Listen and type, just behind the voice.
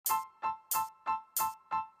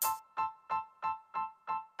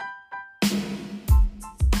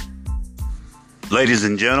Ladies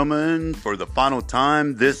and gentlemen, for the final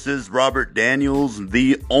time, this is Robert Daniels,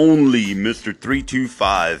 the only Mr.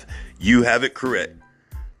 325. You have it correct.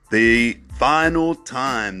 The final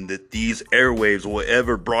time that these airwaves will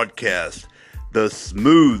ever broadcast the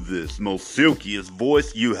smoothest, most silkiest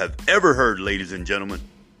voice you have ever heard, ladies and gentlemen.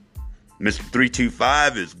 Mr.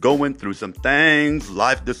 325 is going through some things,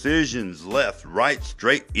 life decisions, left, right,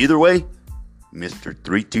 straight, either way. Mr.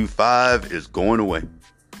 325 is going away.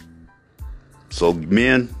 So,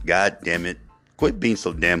 men, god damn it, quit being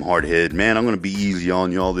so damn hard-headed, man. I'm going to be easy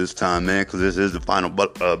on y'all this time, man, because this is the final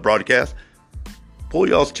broadcast. Pull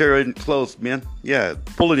y'all's chair in close, man. Yeah,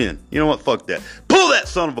 pull it in. You know what? Fuck that. Pull that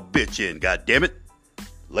son of a bitch in, god damn it.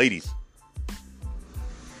 Ladies.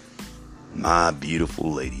 My beautiful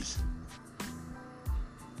ladies.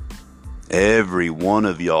 Every one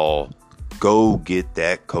of y'all, go get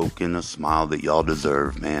that Coke and a smile that y'all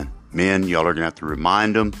deserve, man. Men, y'all are going to have to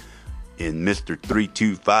remind them in Mr.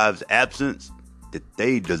 325's absence that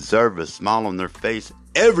they deserve a smile on their face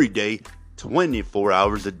every day, 24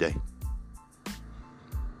 hours a day.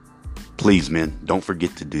 Please, men, don't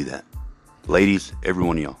forget to do that. Ladies, every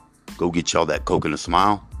one of y'all, go get y'all that Coke and a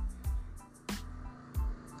smile.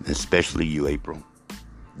 And especially you, April.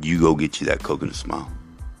 You go get you that Coke and a smile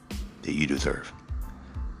that you deserve.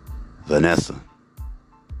 Vanessa.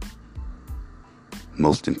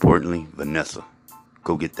 Most importantly, Vanessa.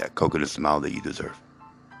 Go get that Coke and a smile that you deserve.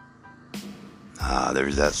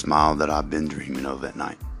 There's that smile that I've been dreaming of at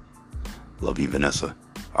night. Love you, Vanessa.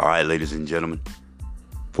 All right, ladies and gentlemen.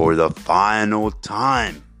 For the final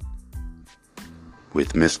time,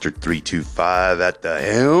 with Mr. 325 at the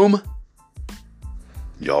helm,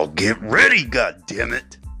 y'all get ready,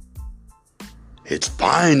 goddammit. It's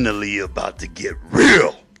finally about to get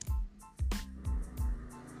real.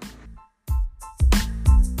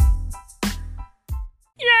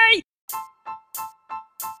 Yay!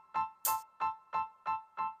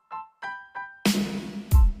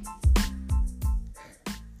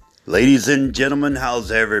 Ladies and gentlemen,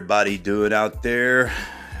 how's everybody doing out there?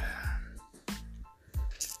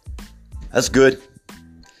 That's good.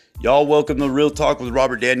 Y'all welcome to Real Talk with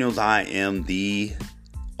Robert Daniels. I am the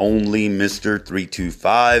only Mr.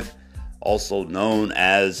 325, also known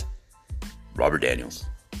as Robert Daniels.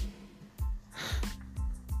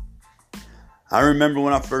 I remember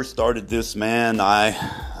when I first started this, man, I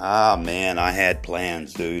had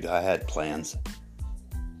plans, dude. I had plans.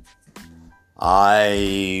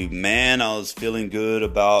 I was feeling good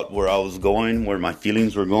about where I was going, where my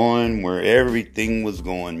feelings were going, where everything was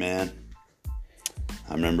going, man.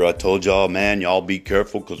 I remember I told y'all, man, y'all be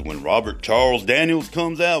careful, because when Robert Charles Daniels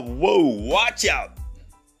comes out, whoa, watch out.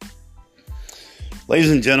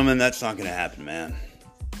 Ladies and gentlemen, that's not going to happen, man.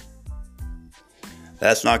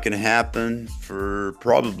 That's not going to happen for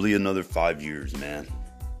probably another 5 years, man.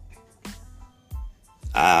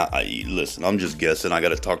 Listen, I'm just guessing. I got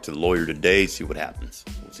to talk to the lawyer today, see what happens.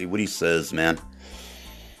 We'll see what he says, man.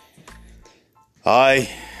 I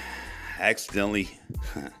accidentally,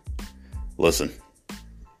 listen,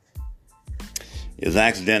 it was an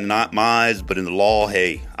accident, not mine, but in the law,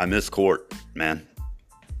 hey, I missed court, man.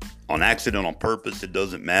 On accident, on purpose, it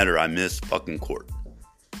doesn't matter. I missed fucking court.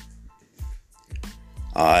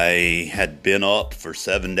 I had been up for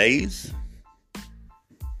 7 days.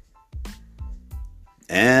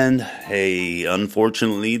 And, hey,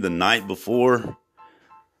 unfortunately, the night before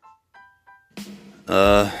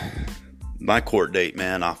my court date,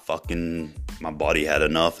 man, my body had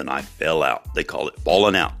enough and I fell out. They call it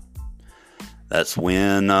falling out. That's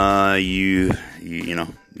when you know,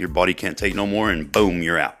 your body can't take no more and boom,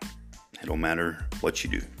 you're out. It don't matter what you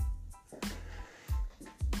do.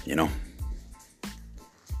 You know?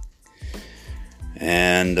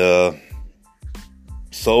 And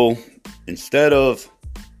so instead of,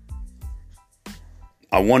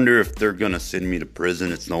 I wonder if they're going to send me to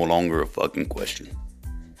prison. It's no longer a fucking question.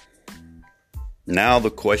 Now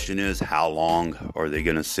the question is, how long are they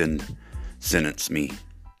going to sentence me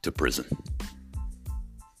to prison?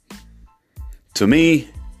 To me,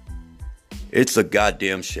 it's a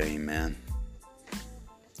goddamn shame, man.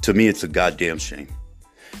 To me, it's a goddamn shame.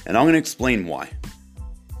 And I'm going to explain why.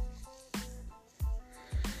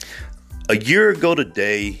 A year ago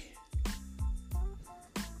today,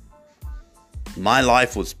 my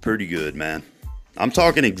life was pretty good, man. I'm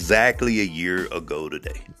talking exactly a year ago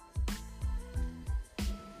today.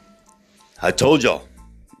 I told y'all,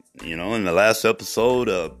 you know, in the last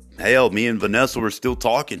episode, hell, me and Vanessa were still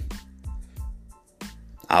talking.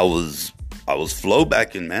 I was flow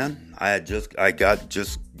backing, man. I got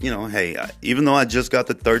you know, hey, even though I just got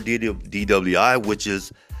the third DWI, which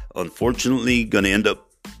is unfortunately going to end up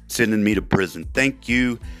sending me to prison. Thank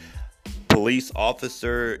you, police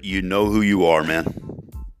officer. You know who you are, man.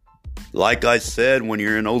 Like I said, when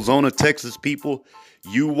you're in Ozona, Texas, people,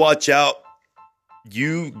 you watch out.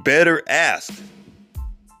 You better ask.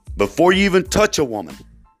 Before you even touch a woman,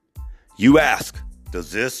 you ask,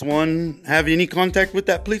 does this one have any contact with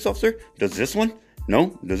that police officer? Does this one?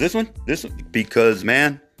 No? Does this one? This one? Because,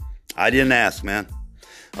 man, I didn't ask, man.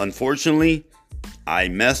 Unfortunately, I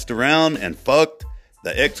messed around and fucked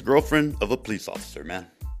the ex-girlfriend of a police officer, man.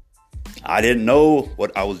 I didn't know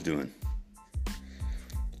what I was doing.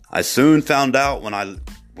 I soon found out when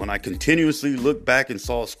I continuously looked back and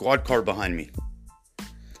saw a squad car behind me.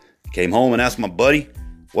 Came home and asked my buddy,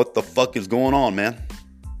 what the fuck is going on, man?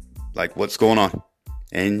 Like, what's going on?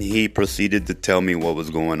 And he proceeded to tell me what was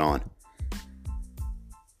going on.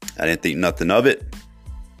 I didn't think nothing of it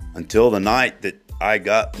until the night that I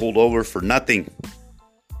got pulled over for nothing.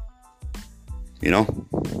 You know?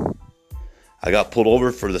 I got pulled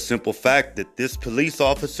over for the simple fact that this police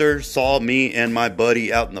officer saw me and my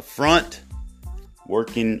buddy out in the front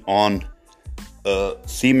working on a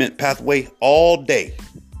cement pathway all day.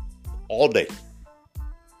 All day.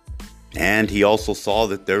 And he also saw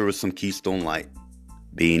that there was some Keystone Light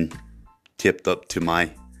being tipped up to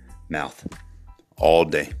my mouth all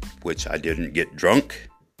day, which I didn't get drunk.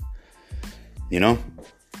 You know?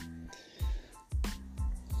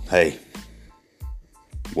 Hey,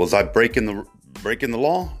 was I breaking the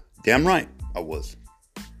law? Damn right I was.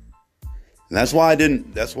 And that's why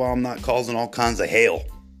I'm not causing all kinds of hell.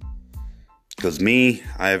 Because me,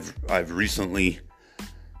 I've recently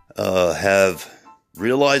have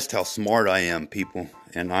realized how smart I am, people.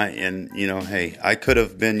 And you know, hey, I could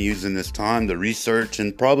have been using this time to research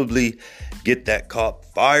and probably get that cop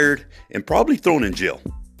fired and probably thrown in jail.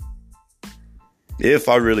 If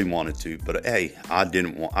I really wanted to. But hey, I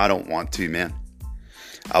don't want to, man.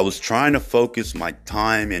 I was trying to focus my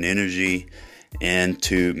time and energy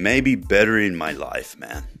into maybe bettering my life,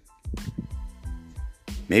 man.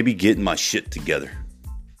 Maybe getting my shit together.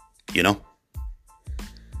 You know?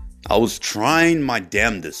 I was trying my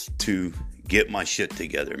damnedest to get my shit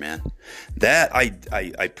together, man. That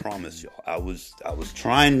I promise y'all. I was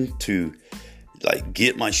trying to like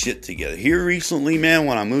get my shit together. Here recently, man,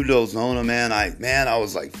 when I moved to Ozona, man, I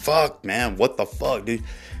was like, fuck, man, what the fuck, dude?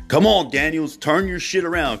 Come on, Daniels, turn your shit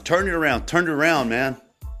around. Turn it around, man.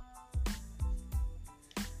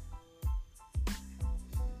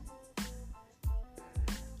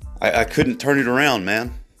 I couldn't turn it around,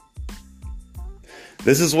 man.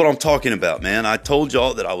 This is what I'm talking about, man. I told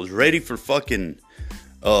y'all that I was ready for fucking,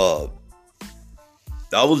 I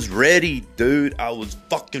was ready, dude. I was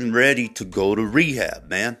fucking ready to go to rehab,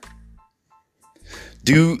 man.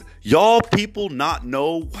 Do y'all people not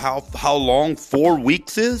know how long 4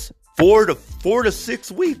 weeks is? 4 to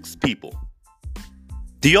 6 weeks, people.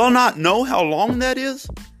 Do y'all not know how long that is?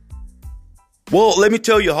 Well, let me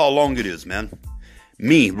tell you how long it is, man.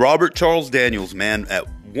 Me, Robert Charles Daniels, man, at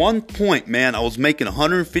one point, man, I was making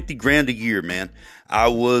 150 grand a year, man. I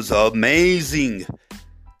was an amazing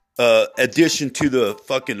addition to the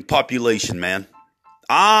fucking population, man.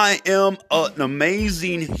 I am an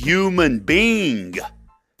amazing human being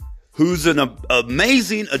who's an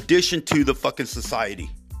amazing addition to the fucking society.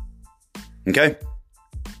 Okay?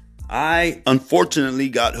 I unfortunately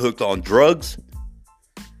got hooked on drugs.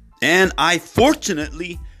 And I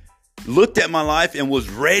fortunately looked at my life and was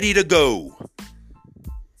ready to go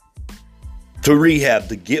to rehab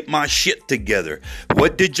to get my shit together.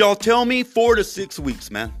 What did y'all tell me? 4 to 6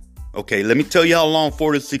 weeks, man. Okay, let me tell you how long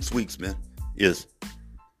 4 to 6 weeks, man, is.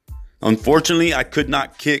 Unfortunately, I could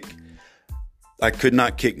not kick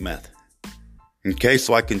meth. Okay,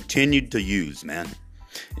 so I continued to use, man.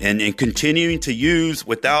 And continuing to use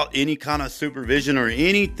without any kind of supervision or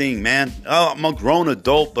anything, man. Oh, I'm a grown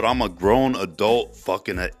adult, but I'm a grown adult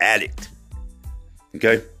fucking addict.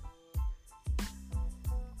 Okay?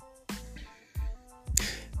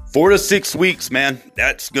 4 to 6 weeks, man.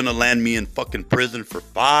 That's gonna land me in fucking prison for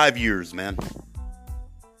 5 years, man.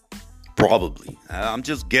 Probably. I'm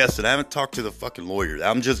just guessing. I haven't talked to the fucking lawyer.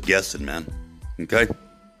 I'm just guessing, man. Okay?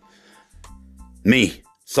 Me.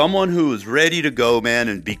 Someone who was ready to go, man,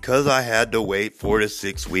 and because I had to wait 4 to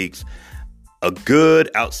 6 weeks, a good,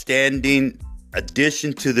 outstanding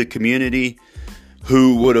addition to the community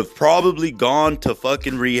who would have probably gone to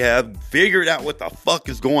fucking rehab, figured out what the fuck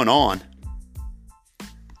is going on,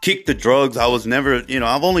 kicked the drugs. I was never,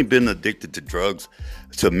 I've only been addicted to drugs,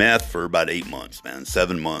 to meth for about 8 months, man,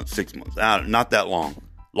 7 months, 6 months, not that long.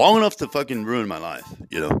 Long enough to fucking ruin my life,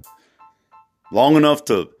 long enough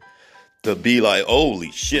to be like,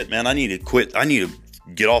 holy shit, man, I need to quit. I need to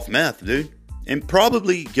get off meth, dude. and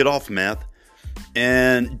probably get off meth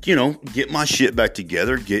and, get my shit back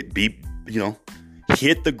together, hit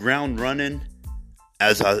the ground running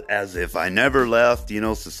as if I never left,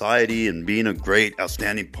 society, and being a great,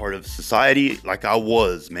 outstanding part of society like I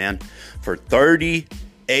was, man, for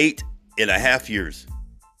 38 and a half years,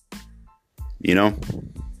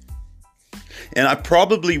 And I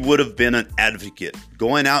probably would have been an advocate,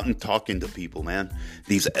 going out and talking to people, man.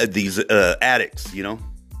 These addicts,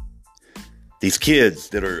 these kids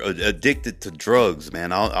that are addicted to drugs,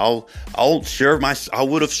 man. I would have shared my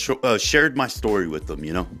story with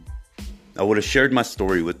them, I would have shared my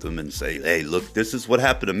story with them and say, hey, look, this is what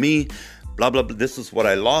happened to me. Blah, blah, blah. This is what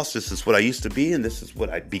I lost. This is what I used to be. And this is what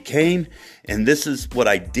I became. And this is what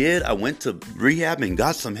I did. I went to rehab and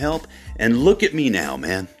got some help. And look at me now,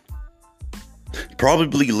 man.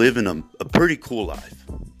 Probably living a pretty cool life.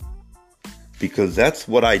 Because that's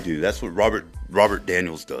what I do. That's what Robert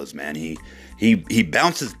Daniels does, man. He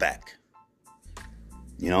bounces back.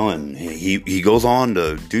 And he goes on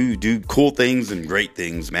to do cool things and great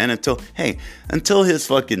things, man, until his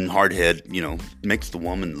fucking hard head, makes the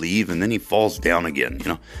woman leave, and then he falls down again,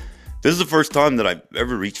 This is the first time that I've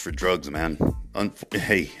ever reached for drugs, man.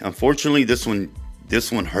 Unfortunately, this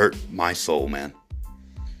one hurt my soul, man.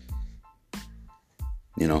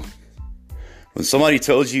 When somebody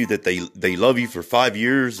tells you that they love you for 5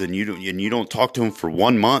 years and you don't talk to them for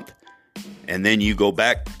 1 month, and then you go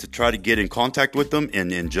back to try to get in contact with them,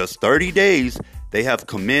 and in just 30 days, they have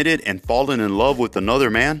committed and fallen in love with another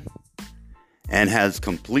man and has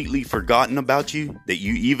completely forgotten about you, that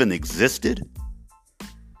you even existed.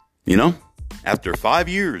 After 5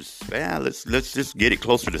 years, let's just get it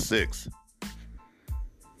closer to 6.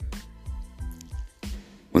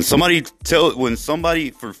 When somebody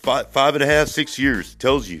for 5.5, 6 years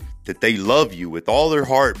tells you that they love you with all their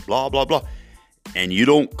heart, blah, blah, blah, and you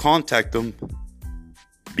don't contact them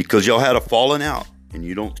because y'all had a falling out, and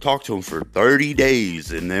you don't talk to them for 30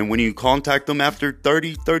 days, and then when you contact them after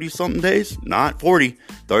 30 something days, not 40,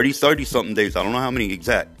 30 something days, I don't know how many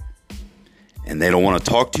exact, and they don't want to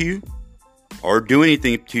talk to you or do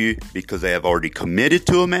anything to you because they have already committed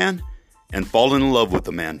to a man and fallen in love with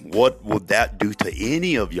a man, what would that do to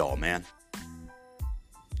any of y'all, man?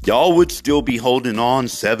 Y'all would still be holding on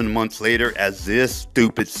 7 months later, as this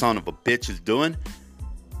stupid son of a bitch is doing.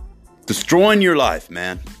 Destroying your life,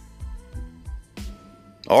 man.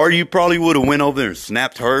 Or you probably would have went over there and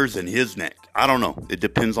snapped hers and his neck. I don't know. It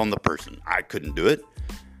depends on the person. I couldn't do it.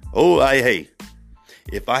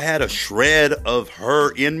 If I had a shred of her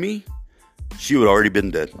in me, she would have already been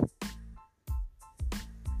dead.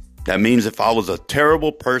 That means if I was a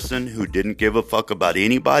terrible person who didn't give a fuck about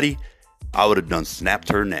anybody, I would have done snapped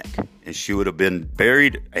her neck, and she would have been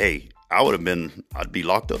buried. I'd be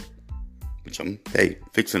locked up, which I'm,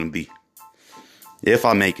 fixing to be, if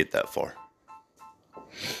I make it that far.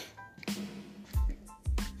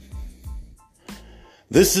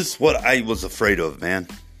 This is what I was afraid of, man.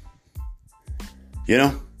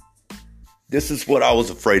 This is what I was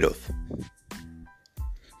afraid of.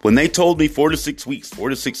 When they told me 4 to 6 weeks,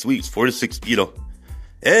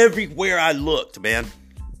 everywhere I looked, man,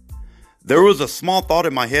 there was a small thought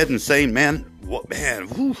in my head and saying,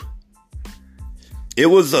 whew. It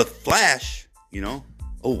was a flash,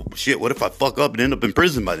 oh shit, what if I fuck up and end up in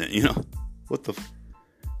prison by then, it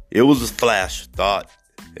was a flash thought,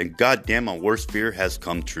 and goddamn, my worst fear has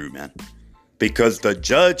come true, man, because the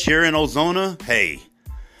judge here in Ozona,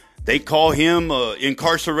 they call him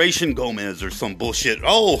Incarceration Gomez or some bullshit.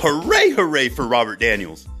 Oh, hooray for Robert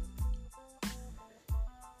Daniels.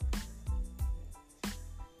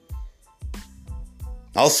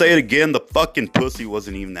 I'll say it again, the fucking pussy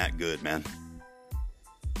wasn't even that good, man.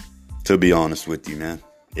 To be honest with you, man.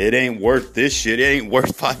 It ain't worth this shit. It ain't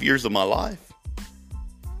worth 5 years of my life.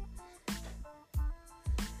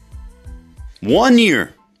 1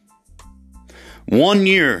 year. 1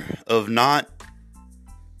 year of not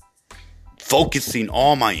focusing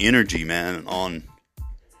all my energy, man, on,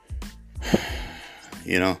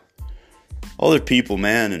 other people,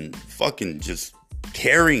 man, and fucking just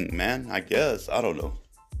caring, man, I guess. I don't know.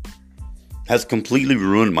 Has completely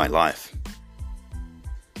ruined my life.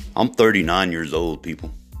 I'm 39 years old,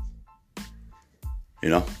 people.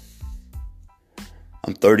 I'm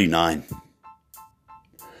 39.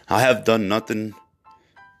 I have done nothing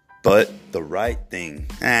but the right thing.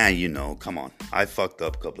 Come on. I fucked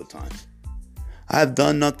up a couple of times. I have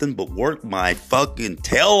done nothing but work my fucking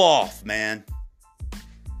tail off, man.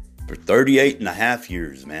 For 38 and a half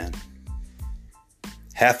years, man.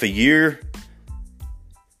 Half a year,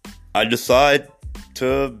 I decide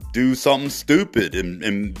to do something stupid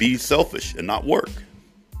and be selfish and not work.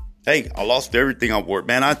 Hey, I lost everything I worked,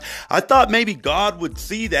 man. I thought maybe God would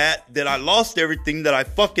see that I lost everything that I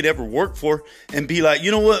fucking ever worked for and be like,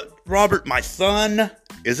 you know what, Robert, my son,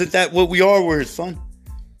 isn't that what we are? We're his son.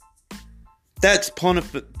 That's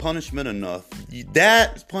punishment enough.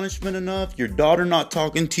 That's punishment enough. Your daughter not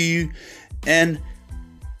talking to you, and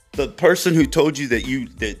the person who told you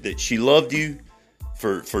that she loved you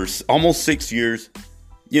for almost 6 years,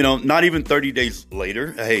 you know, not even 30 days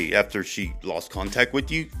later, hey, after she lost contact with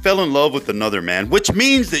you, fell in love with another man, which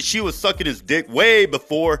means that she was sucking his dick way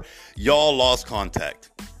before y'all lost contact.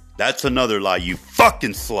 That's another lie, you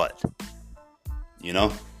fucking slut. You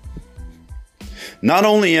know? Not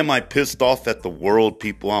only am I pissed off at the world,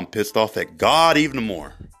 people, I'm pissed off at God even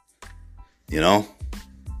more. You know?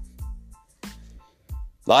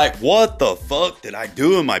 Like, what the fuck did I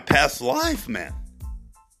do in my past life, man?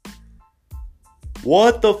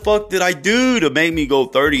 What the fuck did I do to make me go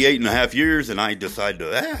 38 and a half years and I decide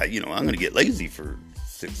to, I'm going to get lazy for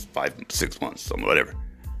 6 months, something, whatever.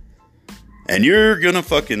 And you're going to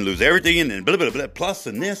fucking lose everything and then blah, blah, blah, plus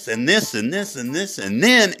and this and this and this and this and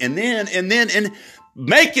then and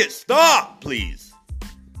make it stop, please.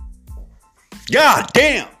 God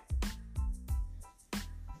damn.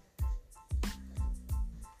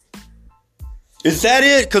 Is that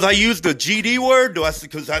it? Because I use the GD word?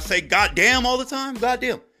 Because I say goddamn all the time?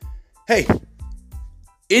 Goddamn. Hey,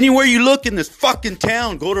 anywhere you look in this fucking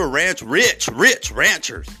town, go to a ranch, rich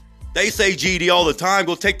ranchers. They say GD all the time.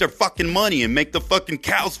 Go take their fucking money and make the fucking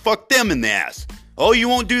cows fuck them in the ass. Oh, you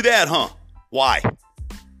won't do that, huh? Why?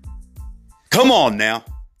 Come on now.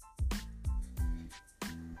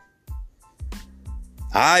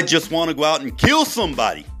 I just want to go out and kill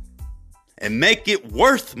somebody and make it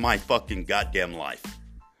worth my fucking goddamn life.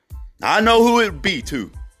 I know who it would be,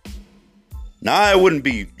 too. Nah, it wouldn't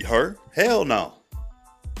be her. Hell no.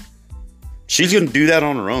 She's going to do that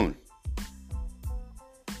on her own.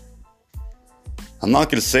 I'm not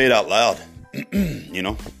going to say it out loud. You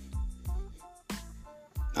know?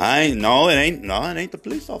 It ain't the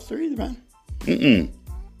police officer either, man.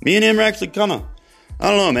 Me and him are actually kind of, I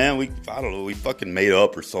don't know, man. We fucking made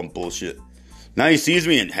up or some bullshit. Now he sees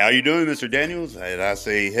me and, how you doing, Mr. Daniels? And I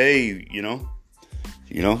say, hey,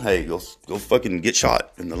 hey, go fucking get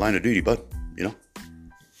shot in the line of duty, bud. You know?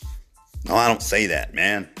 No, I don't say that,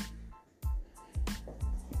 man.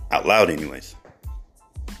 Out loud, anyways.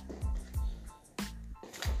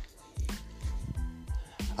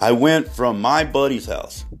 I went from my buddy's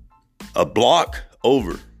house a block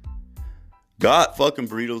over, got fucking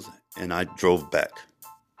burritos, and I drove back.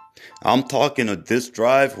 I'm talking of this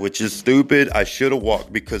drive, which is stupid. I should have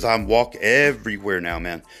walked because I walk everywhere now,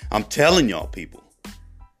 man. I'm telling y'all, people.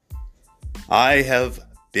 I have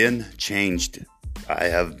been changed. I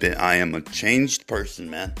am a changed person,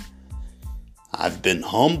 man. I've been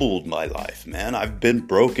humbled my life, man. I've been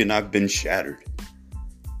broken. I've been shattered.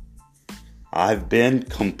 I've been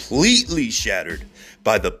completely shattered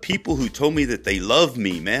by the people who told me that they love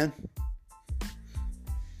me, man.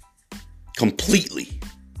 Completely.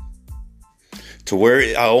 To where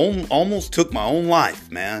I almost took my own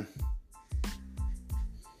life, man.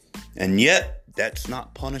 And yet, that's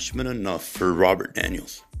not punishment enough for Robert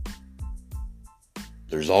Daniels.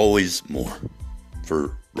 There's always more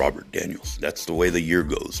for Robert Daniels. That's the way the year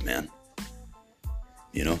goes, man.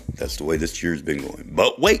 You know, that's the way this year's been going.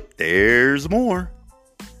 But wait, there's more.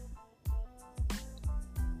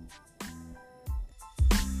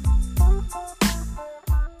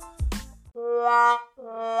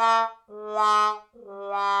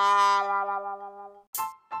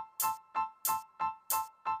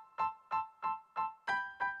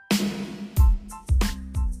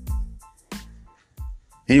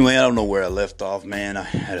 Anyway, I don't know where I left off, man. I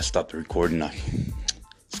had to stop the recording.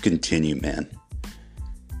 Let's continue, man.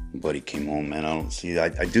 Buddy came home, man.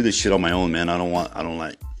 I do this shit on my own, man. I don't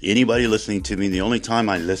like anybody listening to me. The only time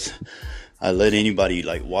I let anybody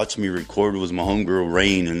like watch me record was my homegirl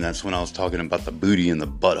Rain, and that's when I was talking about the booty and the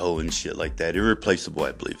butthole and shit like that. Irreplaceable,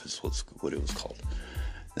 I believe is what it was called.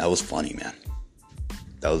 That was funny, man.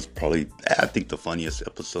 That was probably, I think, the funniest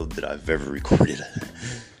episode that I've ever recorded.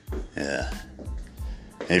 Yeah.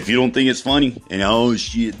 And if you don't think it's funny, and oh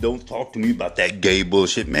shit, don't talk to me about that gay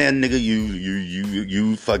bullshit, man, nigga,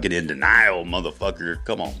 you fucking in denial, motherfucker.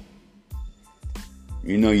 Come on.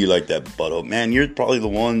 You know you like that butthole. Man, you're probably the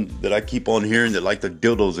one that I keep on hearing that like the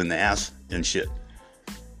dildos in the ass and shit.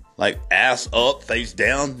 Like ass up, face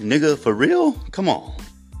down. Nigga, for real? Come on.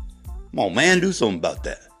 Come on, man, do something about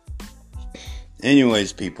that.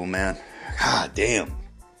 Anyways, people, man. God damn.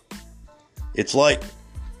 It's like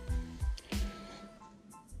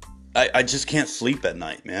I just can't sleep at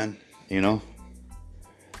night, man. You know?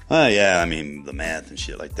 Yeah, I mean, the math and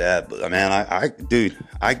shit like that. But, man,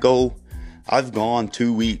 I've gone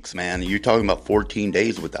 2 weeks, man. You're talking about 14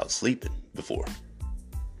 days without sleeping before.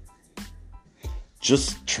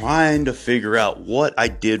 Just trying to figure out what I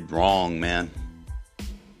did wrong, man,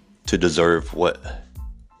 to deserve what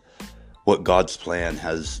God's plan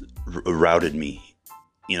has routed me,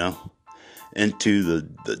 into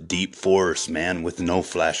the deep forest, man, with no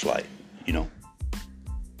flashlight,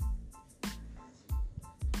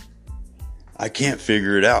 I can't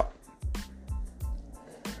figure it out.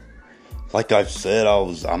 Like I've said,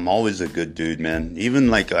 I'm always a good dude, man.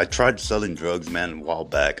 Even like I tried selling drugs, man, a while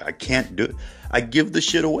back. I can't do it. I give the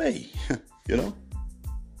shit away,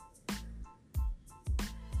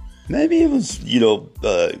 Maybe it was,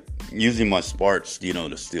 using my smarts,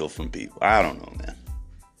 to steal from people. I don't know, man.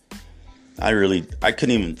 I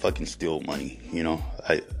couldn't even fucking steal money,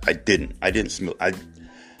 I didn't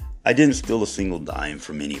steal a single dime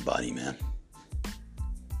from anybody, man.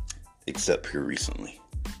 Except here recently.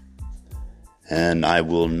 And I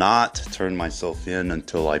will not turn myself in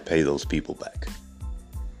until I pay those people back.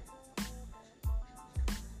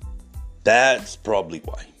 That's probably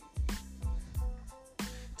why.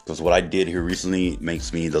 Because what I did here recently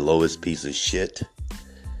makes me the lowest piece of shit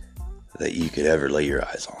that you could ever lay your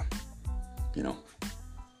eyes on.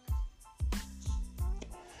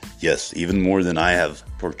 Yes, even more than I have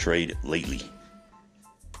portrayed lately.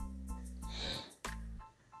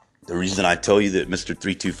 The reason I tell you that Mr.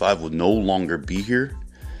 325 will no longer be here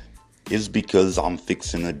is because I'm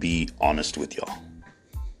fixing to be honest with y'all.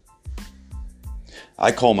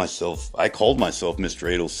 I called myself Mr.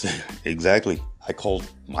 806. Exactly. I called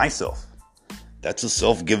myself. That's a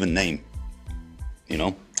self-given name.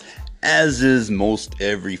 As is most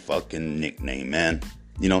every fucking nickname, man.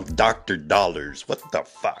 Dr. Dollars. What the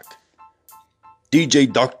fuck?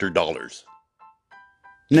 DJ Dr. Dollars.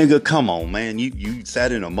 Nigga, come on, man. You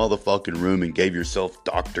sat in a motherfucking room and gave yourself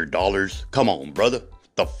Dr. Dollars? Come on, brother.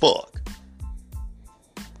 What the fuck?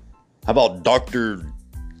 How about Dr.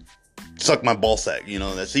 Suck My Ball Sack?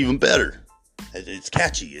 That's even better. It's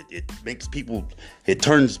catchy. It makes people... It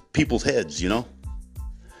turns people's heads,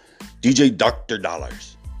 DJ Dr.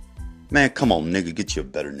 Dollars. Man, come on, nigga. Get you a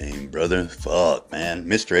better name, brother. Fuck, man.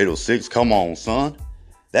 Mr. 806, come on, son.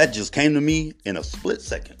 That just came to me in a split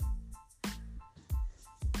second.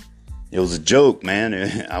 It was a joke, man.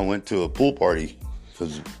 I went to a pool party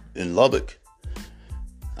in Lubbock.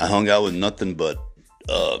 I hung out with nothing but,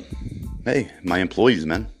 my employees,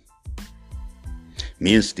 man.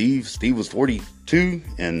 Me and Steve. Steve was 42,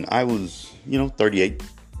 and I was, 38.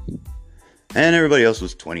 And everybody else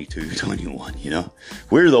was 22, 21,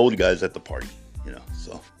 We're the old guys at the party,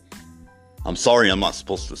 so. I'm sorry I'm not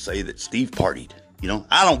supposed to say that Steve partied,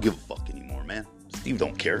 I don't give a fuck anymore, man. Steve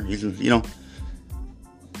don't care. He's,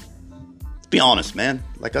 be honest, man.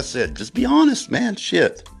 Like I said, just be honest, man.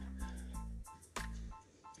 Shit.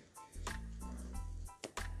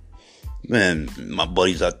 Man, my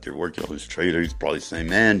buddy's out there working on his trailer. He's probably saying,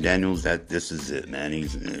 man, Daniels, this is it, man.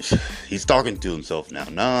 He's talking to himself now.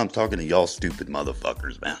 No, I'm talking to y'all stupid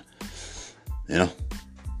motherfuckers, man.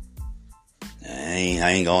 I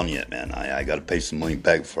ain't gone yet, man. I gotta pay some money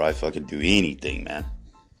back before I fucking do anything, man.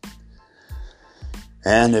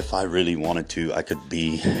 And if I really wanted to, I could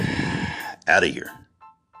be out of here.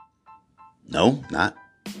 No, not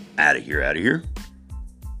out of here.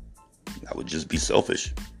 That would just be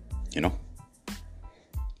selfish,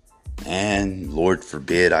 And Lord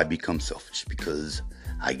forbid I become selfish because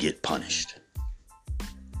I get punished.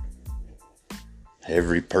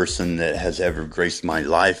 Every person that has ever graced my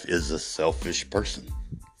life is a selfish person.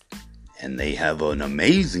 And they have an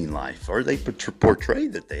amazing life, or they portray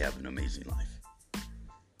that they have an amazing life.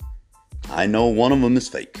 I know one of them is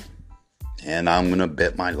fake. And I'm going to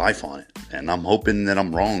bet my life on it. And I'm hoping that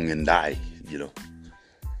I'm wrong and die,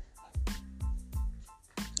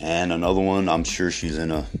 And another one, I'm sure she's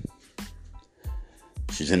in a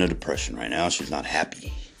depression right now. She's not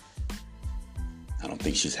happy. I don't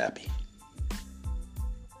think she's happy.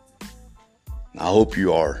 I hope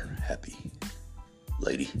you are happy,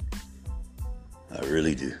 lady. I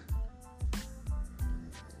really do.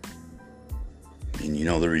 And you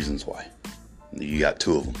know the reasons why. You got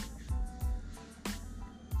two of them.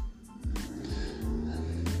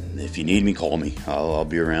 If you need me, call me. I'll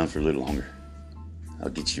be around for a little longer. I'll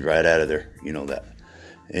get you right out of there. You know that.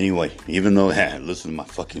 Anyway, even though, listen to my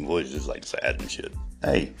fucking voice is like sad and shit.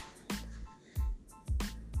 Hey.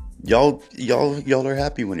 Y'all are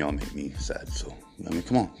happy when y'all make me sad. So,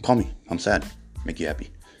 come on, call me. I'm sad. Make you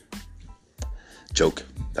happy. Joke.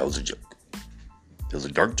 That was a joke. It was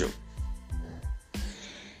a dark joke.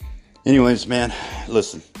 Anyways, man,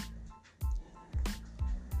 listen.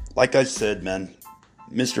 like I said, man,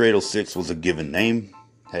 Mr. 806 was a given name.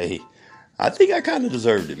 Hey, I think I kind of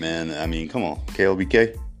deserved it, man. I mean, come on,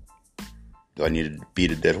 KLBK. Do I need to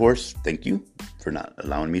beat a dead horse? Thank you for not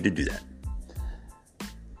allowing me to do that.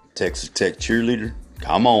 Texas Tech cheerleader.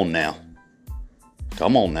 Come on now.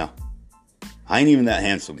 Come on now. I ain't even that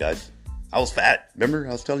handsome, guys. I was fat. Remember?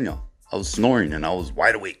 I was telling y'all. I was snoring and I was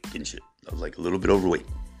wide awake and shit. I was like a little bit overweight.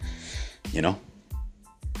 You know?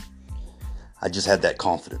 I just had that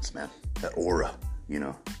confidence, man. That aura, you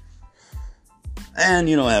know. And,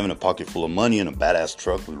 you know, having a pocket full of money and a badass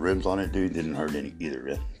truck with rims on it, dude, didn't hurt any either,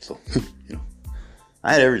 man. So, you know.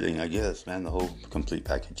 I had everything, I guess, man. The whole complete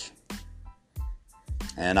package.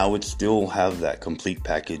 And I would still have that complete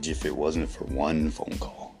package if it wasn't for one phone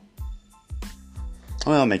call.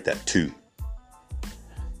 Well, I'll make that two.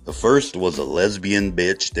 The first was a lesbian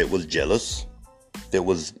bitch that was jealous, that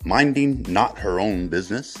was minding not her own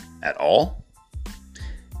business at all.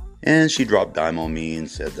 And she dropped dime on me and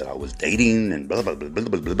said that I was dating and blah, blah, blah, blah,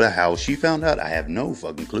 blah, blah, blah. How she found out, I have no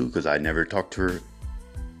fucking clue because I never talked to her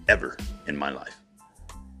ever in my life.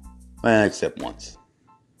 Well, except once.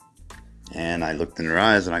 And I looked in her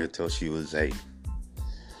eyes and I could tell she was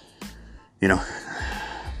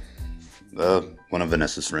one of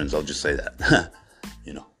Vanessa's friends. I'll just say that,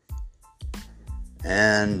 you know.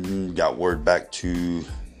 And got word back to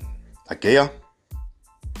Ikea.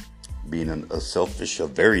 Being a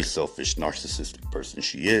very selfish, narcissistic person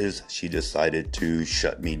she is, she decided to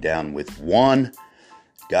shut me down with one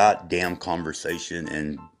goddamn conversation,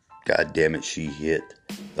 and goddamn it, she hit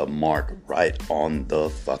the mark right on the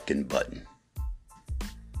fucking button.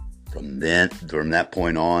 From that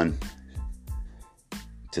point on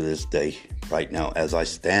to this day, right now, as I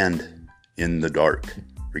stand in the dark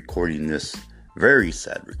recording this very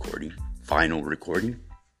sad recording, final recording,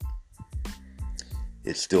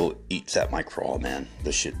 it still eats at my craw, man,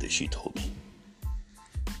 the shit that she told me.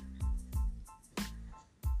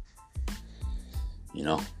 You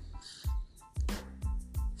know,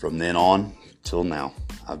 from then on till now,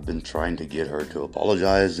 I've been trying to get her to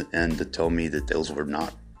apologize and to tell me that those were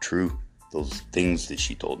not true, those things that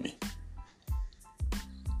she told me.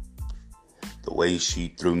 The way she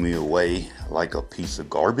threw me away like a piece of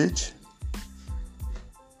garbage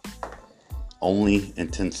only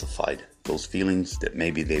intensified those feelings that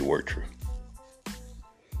maybe they were true.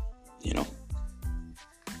 You know?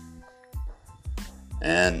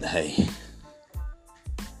 And hey,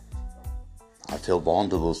 I feel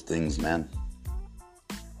bond to those things, man.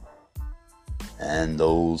 And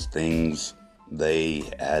those things, they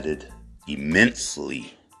added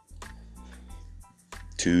immensely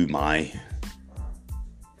to my,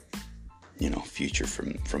 future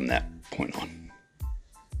from that point on.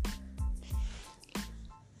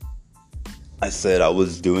 I said I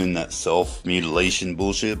was doing that self-mutilation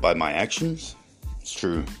bullshit by my actions. It's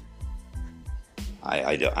true.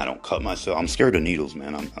 I don't cut myself. I'm scared of needles,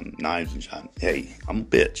 man. I'm knives and shit. Hey, I'm a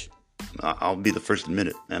bitch. I'll be the first to admit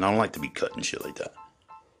it. And I don't like to be cut and shit like that.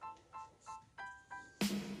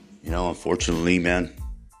 Unfortunately, man,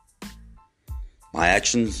 my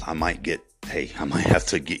actions, I might have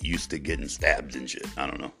to get used to getting stabbed and shit. I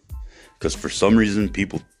don't know. Because for some reason,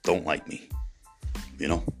 people don't like me.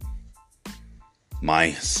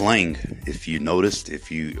 My slang, if you noticed,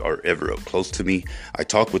 if you are ever up close to me, I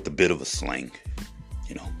talk with a bit of a slang.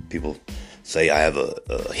 People say I have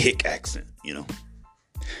a hick accent,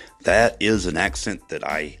 That is an accent that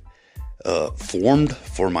I formed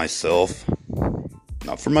for myself.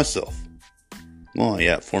 Not for myself. Well,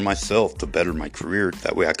 yeah, for myself to better my career.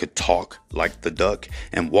 That way I could talk like the duck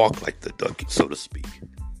and walk like the duck, so to speak.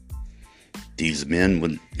 These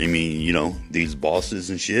men these bosses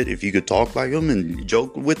and shit, if you could talk like them and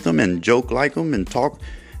joke with them and joke like them and talk,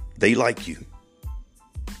 they like you.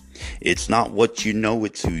 It's not what you know,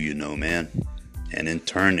 it's who you know, man. And in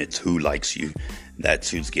turn, it's who likes you. That's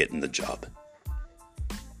who's getting the job.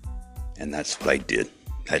 And that's what I did.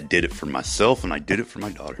 I did it for myself and I did it for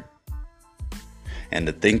my daughter. And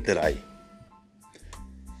to think that I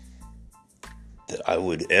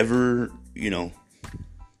would ever,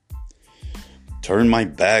 turn my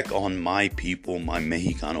back on my people, my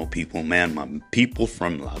Mexicano people, man, my people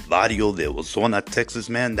from La Barrio de Ozona, Texas,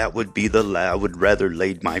 man, that would be I would rather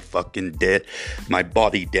lay my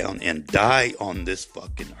body down and die on this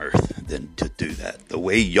fucking earth than to do that. The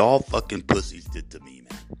way y'all fucking pussies did to me,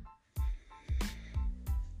 man.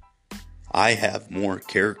 I have more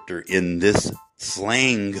character in this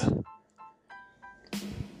slang,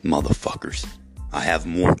 motherfuckers. I have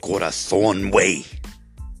more corazon way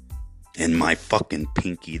in my fucking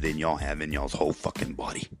pinky than y'all have in y'all's whole fucking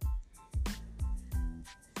body.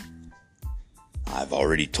 I've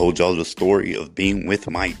already told y'all the story of being with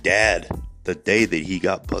my dad the day that he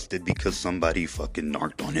got busted because somebody fucking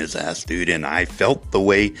narked on his ass, dude. And I felt the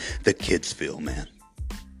way the kids feel, man.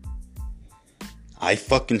 I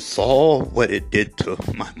fucking saw what it did to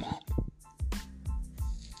my mom.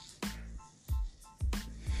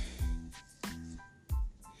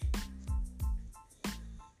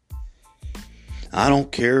 I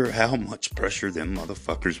don't care how much pressure them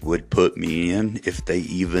motherfuckers would put me in, if they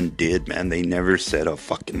even did, man. They never said a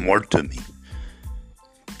fucking word to me.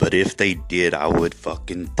 But if they did, I would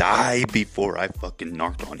fucking die before I fucking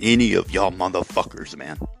knocked on any of y'all motherfuckers,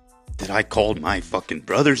 man. That I called my fucking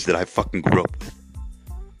brothers that I fucking grew up with.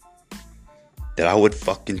 That I would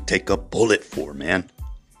fucking take a bullet for, man.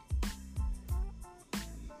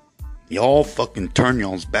 Y'all fucking turn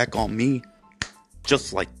y'all's back on me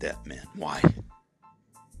just like that, man. Why?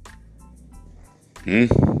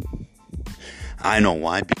 I know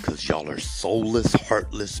why. Because y'all are soulless,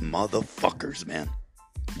 heartless motherfuckers, man.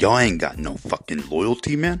 Y'all ain't got no fucking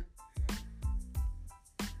loyalty, man.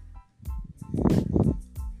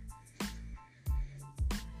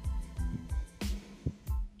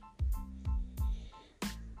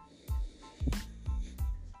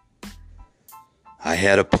 I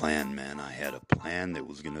had a plan, man. I had a plan that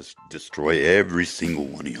was gonna destroy every single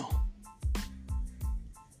one of y'all.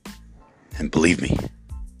 And believe me,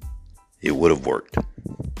 it would have worked.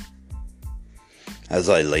 As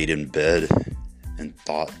I laid in bed and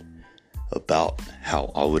thought about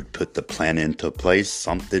how I would put the plan into place,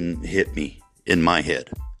 something hit me in my head.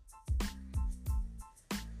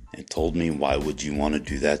 And told me, why would you want to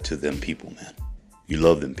do that to them people, man? You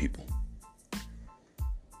love them people.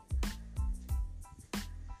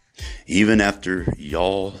 Even after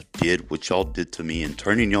y'all did what y'all did to me and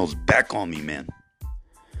turning y'all's back on me, man.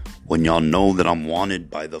 When y'all know that I'm wanted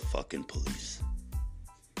by the fucking police.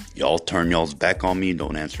 Y'all turn y'all's back on me,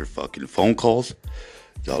 don't answer fucking phone calls.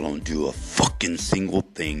 Y'all don't do a fucking single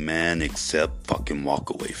thing, man, except fucking walk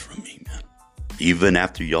away from me, man. Even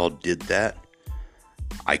after y'all did that,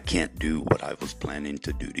 I can't do what I was planning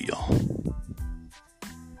to do to y'all.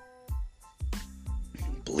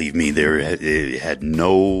 Believe me, it had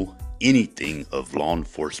no anything of law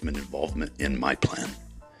enforcement involvement in my plan.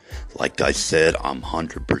 Like I said, I'm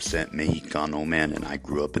 100% Mexicano, man, and I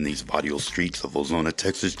grew up in these barrio streets of Ozona,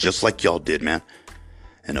 Texas, just like y'all did, man.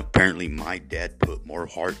 And apparently my dad put more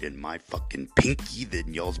heart in my fucking pinky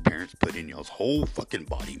than y'all's parents put in y'all's whole fucking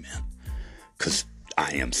body, man. Because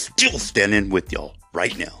I am still standing with y'all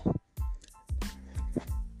right now.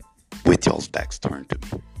 With y'all's backs turned to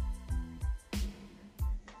me.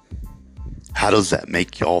 How does that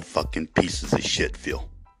make y'all fucking pieces of shit feel?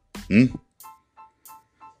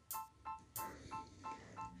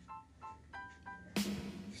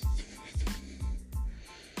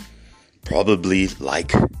 Probably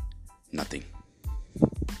like nothing.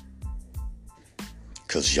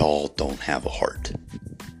 Because y'all don't have a heart.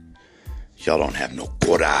 Y'all don't have no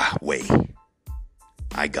coraje.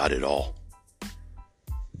 I got it all.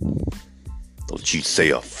 Don't you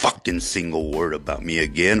say a fucking single word about me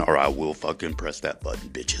again, or I will fucking press that button,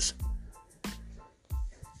 bitches.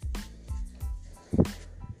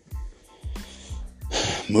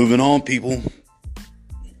 Moving on, people.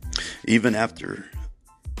 Even after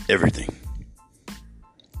everything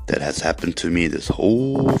that has happened to me this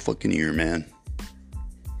whole fucking year, man,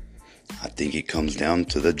 I think it comes down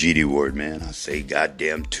to the GD word, man. I say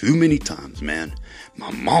goddamn too many times, man.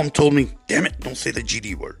 My mom told me, damn it, don't say the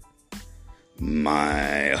GD word.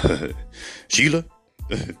 My Sheila,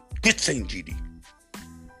 quit saying GD.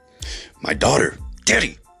 My daughter,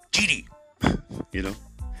 Daddy, GD. You know,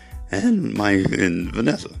 and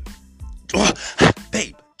Vanessa, oh,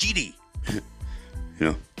 babe, GD. You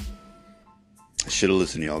know, I should have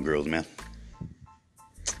listened to y'all girls, man.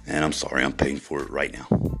 And I'm sorry, I'm paying for it right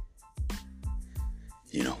now.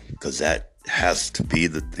 You know, because that has to be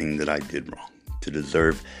the thing that I did wrong to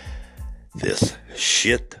deserve this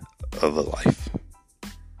shit of a life.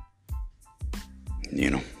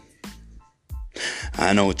 You know,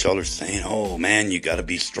 I know what y'all are saying. Oh man, you gotta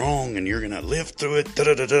be strong and you're gonna live through it.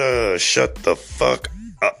 Da-da-da-da. Shut the fuck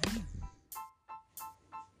up.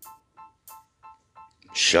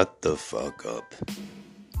 Shut the fuck up.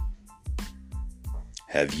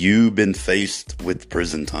 Have you been faced with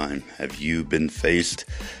prison time? Have you been faced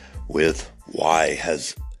with why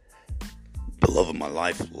has the love of my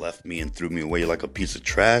life left me and threw me away like a piece of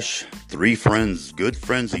trash? 3 friends, good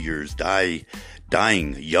friends of yours,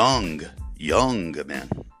 dying young, man.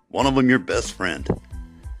 One of them your best friend.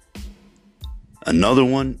 Another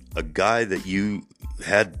one, a guy that you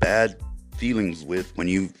had bad feelings with when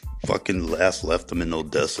you fucking last left them in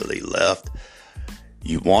Odessa. They left.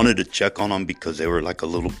 You wanted to check on them because they were like a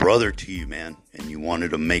little brother to you, man. And you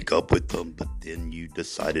wanted to make up with them, but then you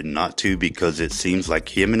decided not to because it seems like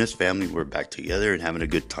him and his family were back together and having a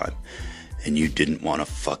good time. And you didn't want to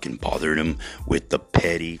fucking bother them with the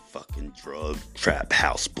petty fucking drug trap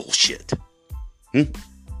house bullshit.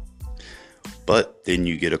 But then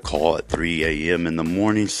you get a call at 3 a.m. in the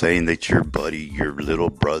morning saying that your buddy, your little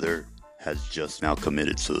brother, has just now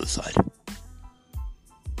committed suicide.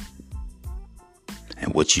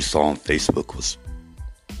 And what you saw on Facebook was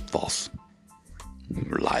false.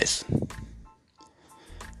 Lies.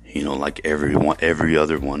 You know, like every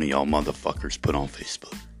other one of y'all motherfuckers put on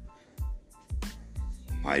Facebook.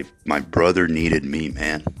 My brother needed me,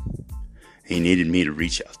 man. He needed me to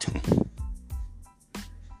reach out to him.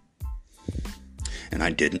 And I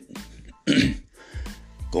didn't.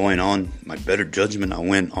 Going on my better judgment, I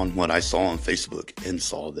went on what I saw on Facebook and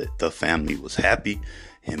saw that the family was happy.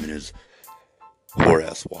 Him and his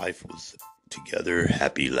whore-ass wife was together,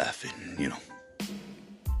 happy, laughing, you know.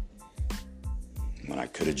 When I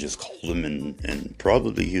could have just called him and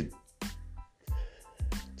probably he'd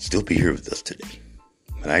still be here with us today.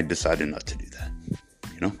 But I decided not to do that,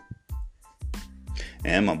 you know.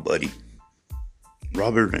 And my buddy,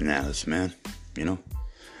 Robert and Alice, man, you know.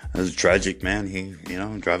 It was tragic, man. He, you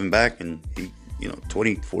know, driving back and he,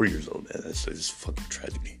 24 years old, man. That's just fucking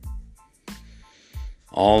tragedy.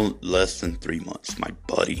 All less than 3 months. My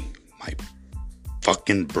buddy, my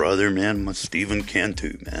fucking brother, man, my Stephen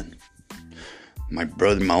Cantu, man. My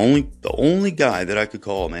brother, the only guy that I could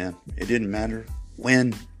call, man. It didn't matter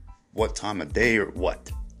when, what time of day or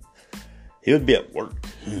what. He would be at work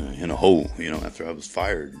in a hole, after I was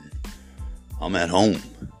fired. I'm at home,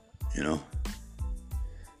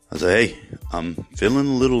 I said, hey, I'm feeling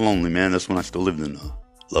a little lonely, man. That's when I still lived in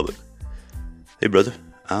Lubbock. Hey, brother,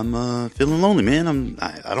 I'm feeling lonely, man.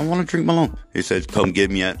 I don't want to drink my alone. He said, come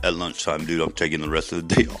get me at lunchtime, dude. I'm taking the rest of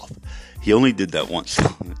the day off. He only did that once,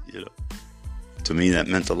 To me, that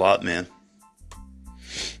meant a lot, man.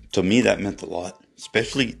 To me, that meant a lot.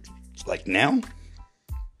 Especially, like now.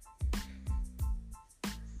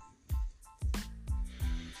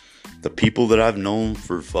 The people that I've known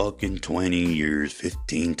for fucking 20 years,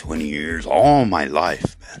 15, 20 years, all my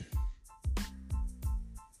life, man.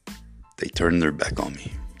 They turned their back on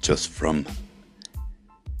me just from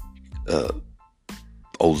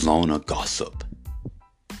Ozona gossip.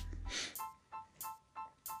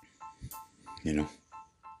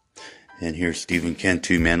 And here's Stephen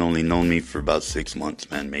Cantu, man, only known me for about 6 months,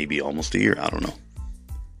 man. Maybe almost a year. I don't know.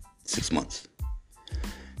 6 months.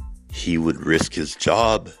 He would risk his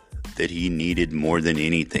job that he needed more than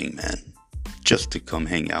anything, man, just to come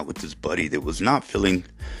hang out with his buddy that was not feeling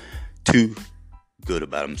too good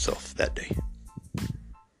about himself that day.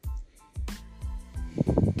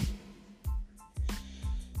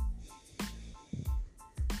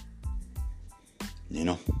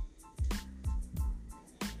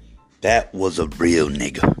 That was a real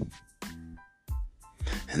nigga.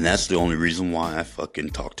 And that's the only reason why I fucking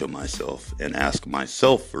talk to myself and ask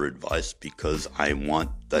myself for advice, because I want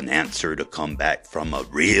an answer to come back from a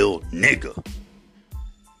real nigga.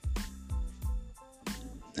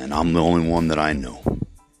 And I'm the only one that I know.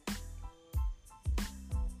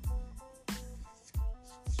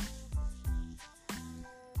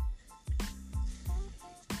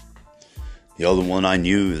 The other one I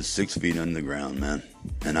knew is 6 feet underground, man.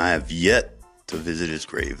 And I have yet to visit his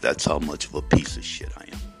grave. That's how much of a piece of shit I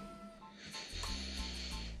am.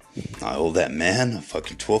 I owe that man a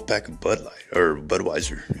fucking 12-pack of Bud Light, or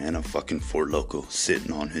Budweiser, and a fucking Four Loko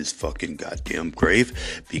sitting on his fucking goddamn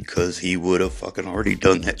grave, because he would have fucking already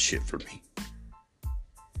done that shit for me.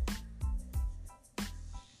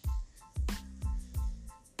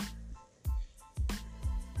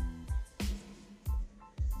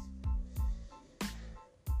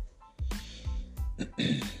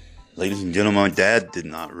 Ladies and gentlemen, my dad did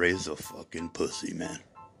not raise a fucking pussy, man.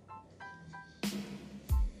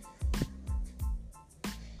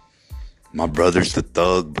 My brother's the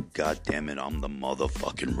thug, but goddammit, I'm the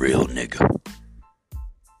motherfucking real nigga.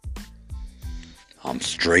 I'm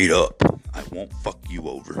straight up. I won't fuck you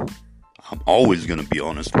over. I'm always gonna be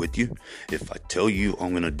honest with you. If I tell you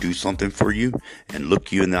I'm gonna do something for you and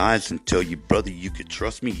look you in the eyes and tell you, brother, you could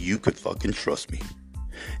trust me, you could fucking trust me.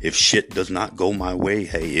 If shit does not go my way,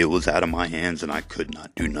 hey, it was out of my hands and I could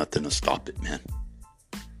not do nothing to stop it, man.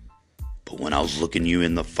 But when I was looking you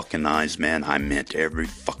in the fucking eyes, man, I meant every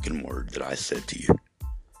fucking word that I said to you.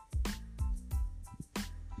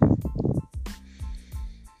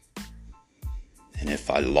 And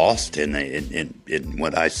if I lost in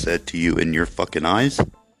what I said to you in your fucking eyes,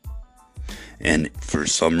 and for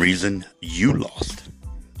some reason you lost,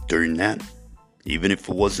 during that, even if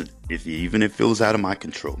it was out of my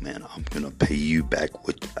control, man, I'm gonna pay you back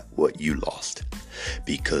what you lost,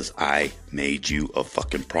 because I made you a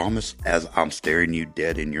fucking promise as I'm staring you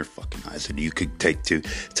dead in your fucking eyes, and you could take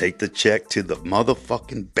the check to the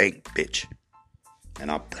motherfucking bank, bitch,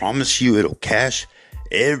 and I promise you it'll cash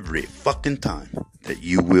every fucking time that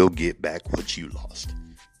you will get back what you lost,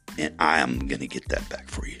 and I am gonna get that back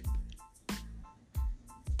for you.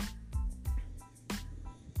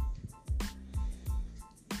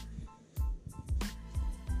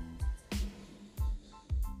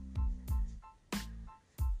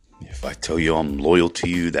 If I tell you I'm loyal to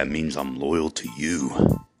you, that means I'm loyal to you.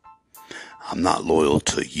 I'm not loyal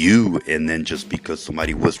to you, and then just because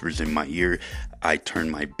somebody whispers in my ear, I turn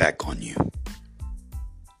my back on you.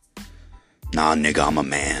 Nah, nigga, I'm a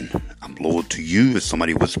man. I'm loyal to you. If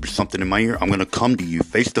somebody whispers something in my ear, I'm gonna come to you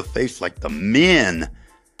face to face like the men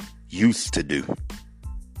used to do.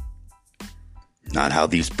 Not how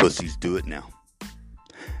these pussies do it now.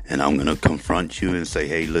 And I'm going to confront you and say,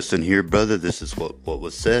 hey, listen here, brother, this is what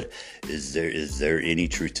was said. Is there any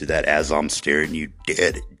truth to that, as I'm staring you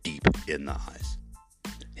dead deep in the eyes?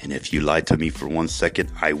 And if you lie to me for 1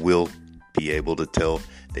 second, I will be able to tell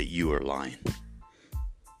that you are lying.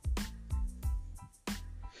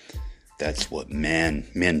 That's what men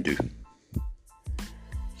do.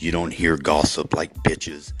 You don't hear gossip like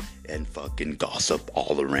bitches and fucking gossip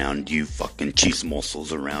all around you, fucking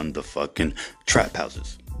chismosos around the fucking trap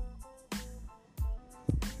houses.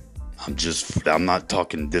 I'm not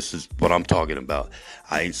talking, this is what I'm talking about.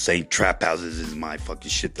 I ain't saying trap houses is my fucking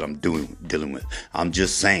shit that I'm dealing with. I'm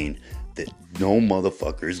just saying that no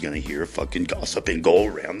motherfucker is gonna hear fucking gossip and go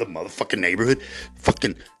around the motherfucking neighborhood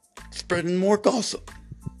fucking spreading more gossip,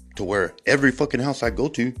 to where every fucking house I go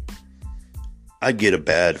to, I get a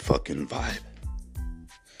bad fucking vibe.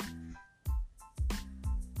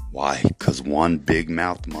 Why? Because one big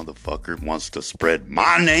mouth motherfucker wants to spread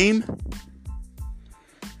my name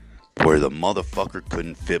where the motherfucker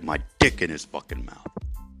couldn't fit my dick in his fucking mouth.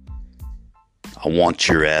 I want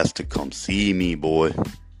your ass to come see me, boy.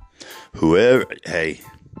 Hey,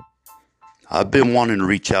 I've been wanting to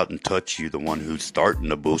reach out and touch you, the one who's starting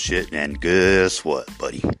the bullshit, and guess what,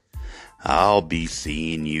 buddy? I'll be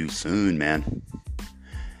seeing you soon, man.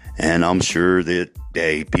 And I'm sure that,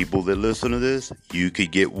 hey, people that listen to this, you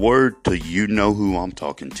could get word to you know who I'm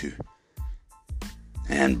talking to.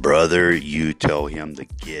 And brother, you tell him to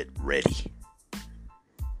get ready.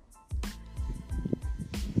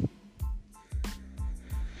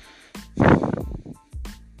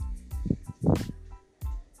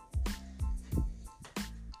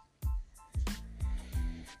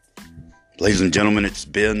 Ladies and gentlemen, it's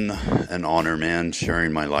been an honor, man,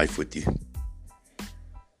 sharing my life with you.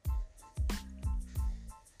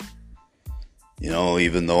 You know,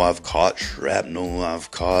 even though I've caught shrapnel, I've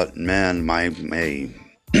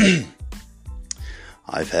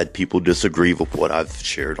had people disagree with what I've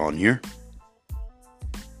shared on here.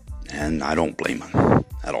 And I don't blame them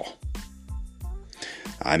at all.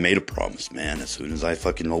 I made a promise, man. As soon as I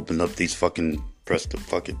fucking opened up pressed the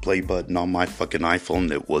fucking play button on my fucking iPhone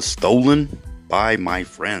that was stolen by my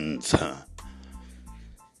friends.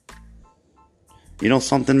 You know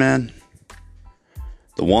something, man?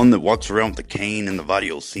 The one that walks around with the cane and the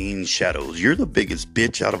video scene shadows. You're the biggest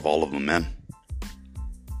bitch out of all of them, man.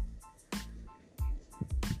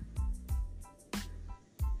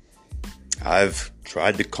 I've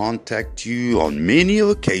tried to contact you on many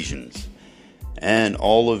occasions, and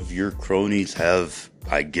all of your cronies have,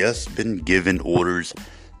 I guess, been given orders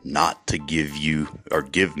not to give you or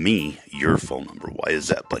give me your phone number. Why is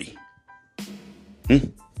that, buddy?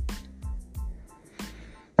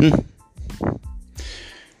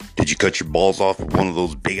 Did you cut your balls off with one of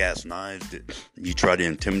those big ass knives that you try to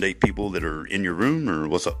intimidate people that are in your room, or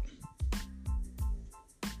what's up?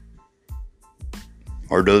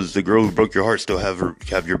 Or does the girl who broke your heart still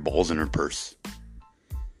have your balls in her purse?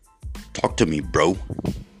 Talk to me, bro.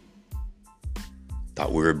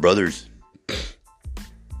 Thought we were brothers.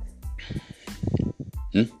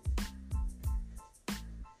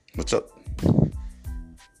 What's up?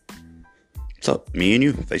 What's up? Me and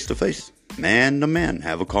you, face to face. Man to man.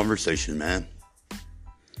 Have a conversation, man.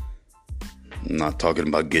 I'm not talking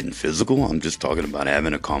about getting physical. I'm just talking about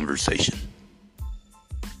having a conversation.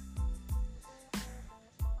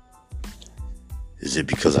 Is it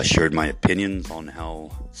because I shared my opinions on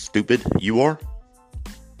how stupid you are?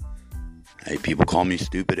 Hey, people call me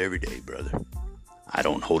stupid every day, brother. I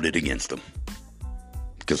don't hold it against them.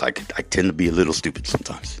 Because I tend to be a little stupid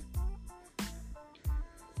sometimes.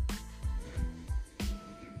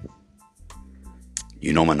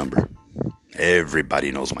 You know my number.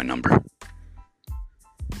 Everybody knows my number.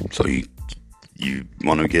 So you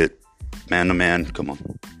want to get man to man? Come on.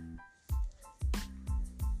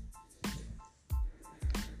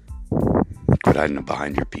 Quit hiding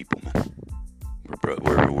behind your people, man.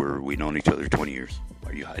 We known each other 20 years.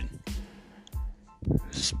 Why are you hiding?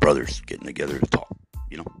 This is brothers getting together to talk,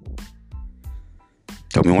 you know?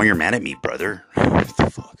 Tell me why you're mad at me, brother. What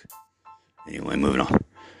the fuck? Anyway, moving on.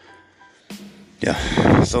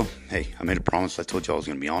 Yeah, so, hey, I made a promise. I told you I was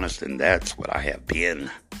going to be honest, and that's what I have been.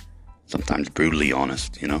 Sometimes brutally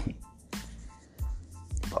honest, you know?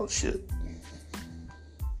 About shit.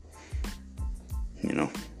 You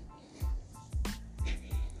know?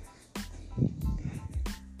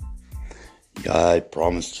 Yeah, I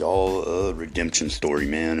promised y'all a redemption story,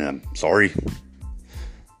 man. I'm sorry.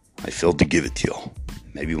 I failed to give it to y'all.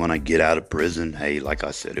 Maybe when I get out of prison, hey, like I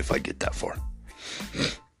said, if I get that far.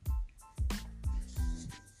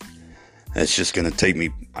 That's just going to take me,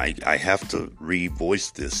 I have to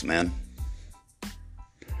revoice this, man.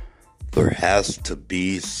 There has to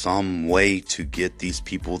be some way to get these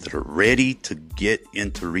people that are ready to get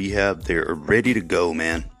into rehab. They're ready to go,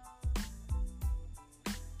 man.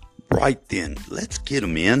 Right then, let's get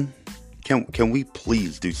them in. Can we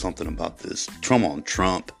please do something about this? Come on,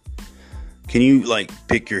 Trump. Can you,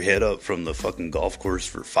 pick your head up from the fucking golf course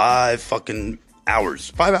for 5 fucking hours?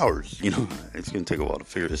 5 hours, you know? It's going to take a while to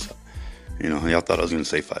figure this out. You know, y'all thought I was going to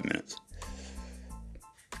say 5 minutes.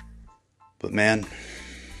 But, man,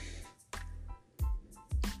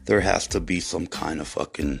 there has to be some kind of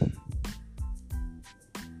fucking,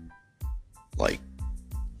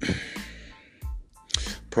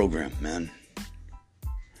 program, man.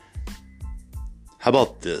 How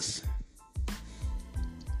about this?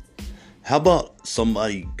 How about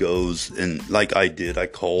somebody goes and, like I did, I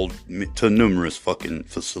called to numerous fucking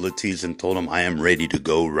facilities and told them I am ready to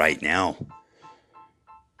go right now.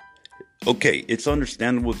 Okay, it's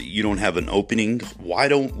understandable that you don't have an opening. Why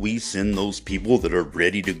don't we send those people that are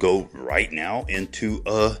ready to go right now into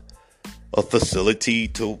a facility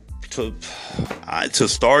to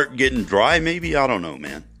start getting dry? Maybe, I don't know,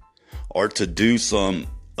 man. Or to do some,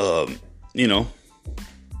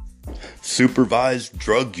 supervised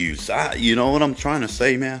drug use. You know what I'm trying to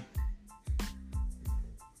say, man?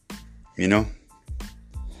 You know?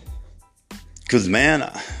 Because, man,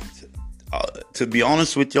 to be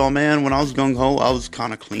honest with y'all, man, when I was gung-ho, I was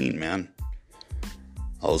kind of clean, man.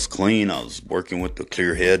 I was clean. I was working with the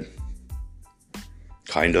clear head.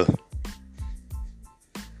 Kinda.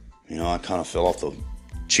 You know, I kind of fell off the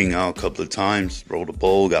chingao a couple of times. Rolled a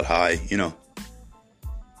bowl, got high, you know.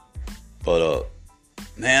 But,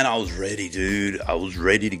 man, I was ready, dude. I was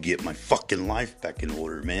ready to get my fucking life back in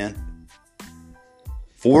order, man.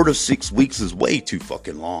 4 to 6 weeks is way too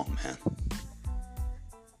fucking long, man.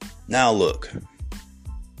 Now, look.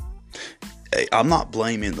 Hey, I'm not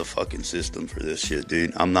blaming the fucking system for this shit,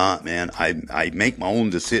 dude. I'm not, man. I make my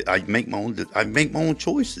own I make my own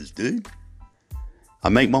choices, dude. I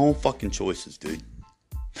make my own fucking choices, dude.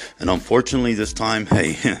 And unfortunately, this time,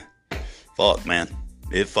 hey, fuck, man.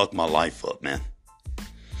 It fucked my life up, man.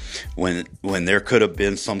 When there could have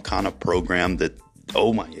been some kind of program that,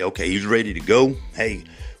 okay, he's ready to go. Hey,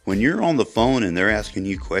 when you're on the phone and they're asking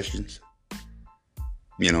you questions,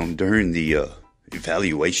 you know, during the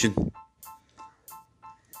evaluation,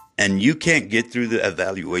 and you can't get through the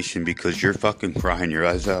evaluation because you're fucking crying your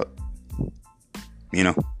eyes out, you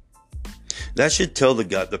know, that should tell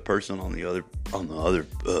the person on the other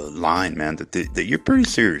line, man, that you're pretty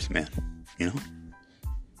serious, man. You know.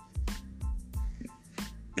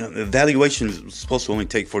 The evaluation was supposed to only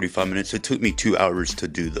take 45 minutes. It took me 2 hours to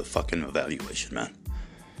do the fucking evaluation, man.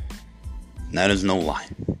 And that is no lie.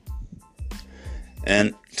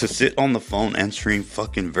 And to sit on the phone answering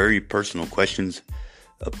fucking very personal questions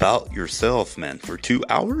about yourself, man, for 2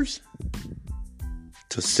 hours?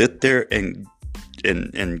 To sit there and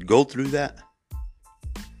go through that?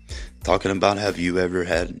 Talking about have you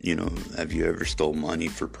ever stole money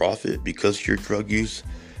for profit because of your drug use?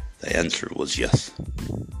 The answer was yes.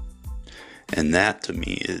 And that, to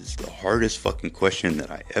me, is the hardest fucking question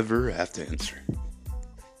that I ever have to answer.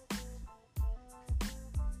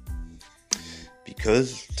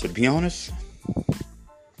 Because, to be honest,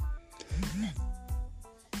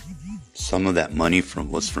 some of that money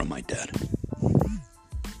was from my dad.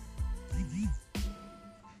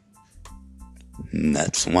 And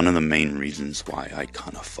that's one of the main reasons why I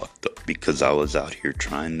kind of fucked up. Because I was out here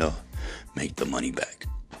trying to make the money back.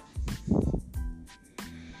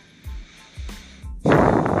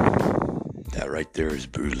 That right there is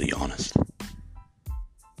brutally honest.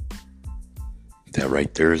 That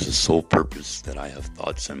right there is the sole purpose that I have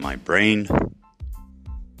thoughts in my brain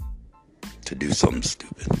to do something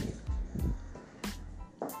stupid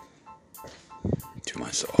to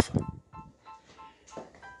myself.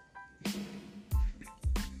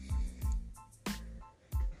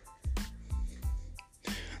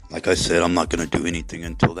 Like I said, I'm not going to do anything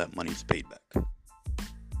until that money's paid back.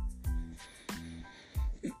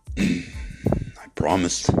 I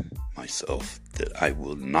promised myself that I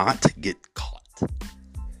will not get caught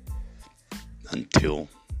until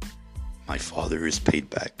my father is paid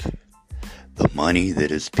back the money that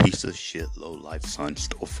his piece of shit low-life son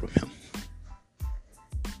stole from him.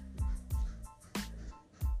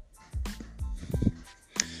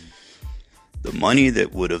 The money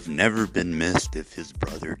that would have never been missed if his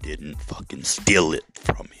brother didn't fucking steal it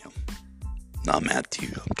from him. Not Matthew,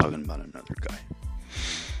 I'm talking about another guy.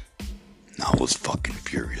 And I was fucking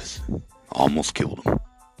furious. I almost killed him.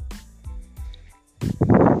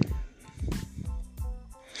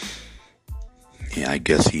 Yeah, I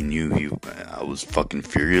guess he knew I was fucking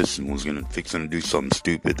furious and was fixing to do something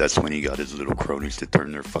stupid. That's when he got his little cronies to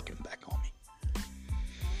turn their fucking back on me.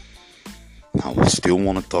 I will still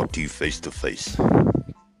want to talk to you face to face.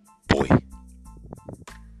 Boy.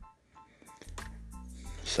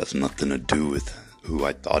 This has nothing to do with who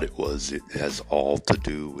I thought it was. It has all to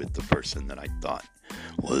do with the person that I thought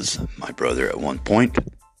was my brother at one point,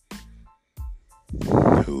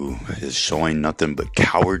 who is showing nothing but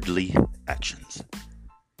cowardly actions.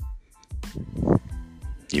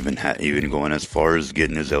 Even going as far as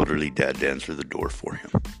getting his elderly dad to answer the door for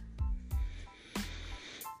him.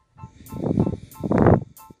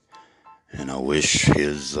 And I wish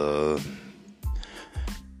the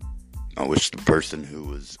person who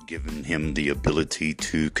was giving him the ability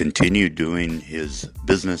to continue doing his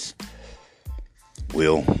business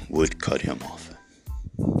would cut him off.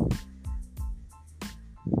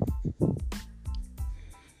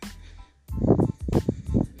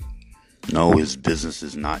 No, his business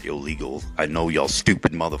is not illegal. I know y'all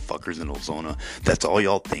stupid motherfuckers in Ozona. That's all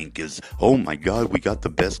y'all think is, oh my God, we got the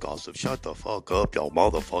best gossip. Shut the fuck up, y'all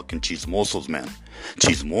motherfucking chismosos, man.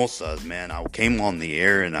 Chismosas, man. I came on the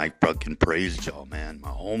air and I fucking praised y'all, man.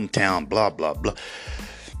 My hometown, blah, blah, blah.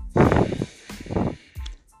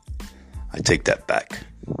 I take that back.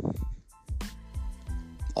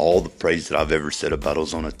 All the praise that I've ever said about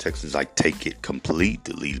Ozona, Texas, I take it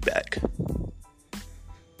completely back.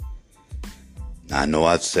 I know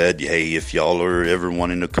I've said, hey, if y'all are ever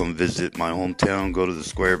wanting to come visit my hometown, go to the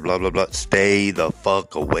square, blah, blah, blah. Stay the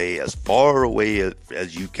fuck away, as far away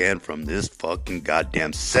as you can from this fucking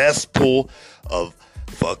goddamn cesspool of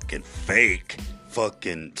fucking fake,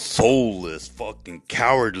 fucking soulless, fucking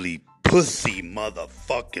cowardly, pussy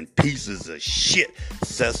motherfucking pieces of shit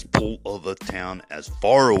cesspool of a town. As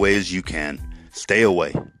far away as you can. Stay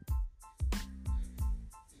away.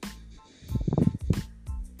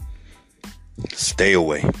 Stay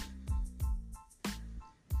away.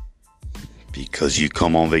 Because you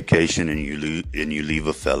come on vacation and you leave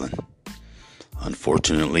a felon.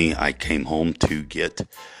 Unfortunately, I came home to get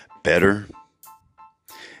better.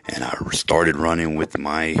 And I started running with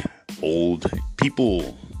my old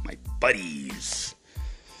people, my buddies.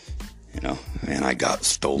 You know, and I got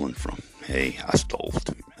stolen from. Hey, I stole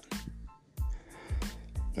too, man.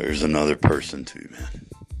 There's another person too, man.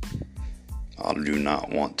 I do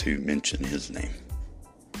not want to mention his name.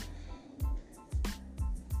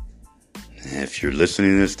 If you're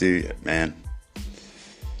listening to this, dude, man,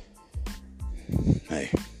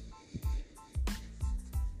 hey.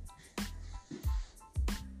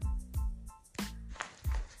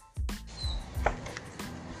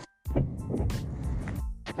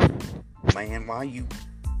 Man, why you...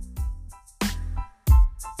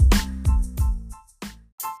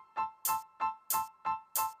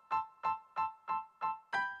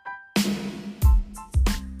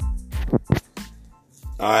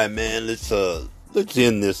 Alright, man, let's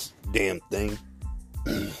end this damn thing.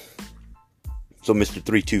 So Mr.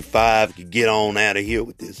 325 can get on out of here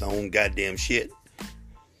with his own goddamn shit.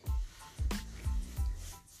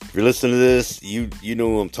 If you're listening to this, you know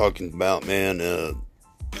what I'm talking about, man.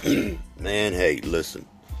 Man, hey, listen.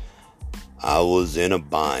 I was in a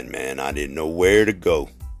bind, man. I didn't know where to go.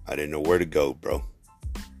 Bro.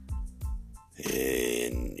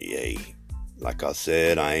 And, yay. Like I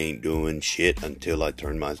said, I ain't doing shit until I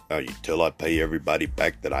pay everybody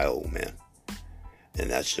back that I owe, man.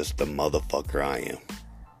 And that's just the motherfucker I am.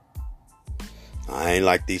 I ain't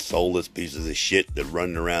like these soulless pieces of shit that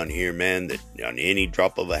running around here, man, that on any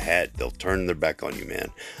drop of a hat, they'll turn their back on you,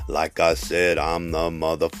 man. Like I said, I'm the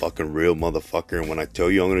motherfucking real motherfucker. And when I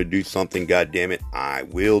tell you I'm going to do something, goddammit, I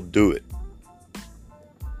will do it.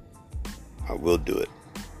 I will do it.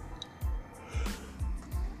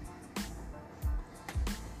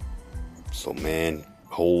 So, man,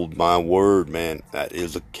 hold my word, man. That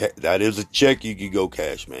is a check you could go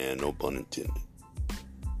cash, man. No pun intended.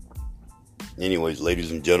 Anyways,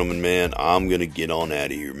 ladies and gentlemen, man, I'm going to get on out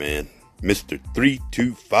of here, man. Mr.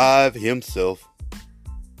 325 himself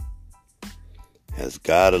has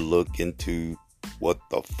got to look into what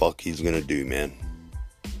the fuck he's going to do, man.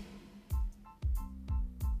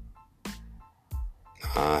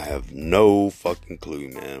 I have no fucking clue,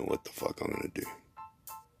 man, what the fuck I'm going to do.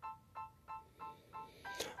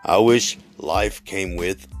 I wish life came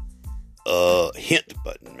with a hint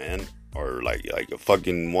button, man. Or like a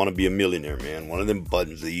fucking wanna be a millionaire, man. One of them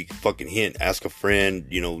buttons that you can fucking hint, ask a friend,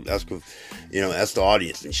 ask the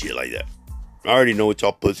audience and shit like that. I already know what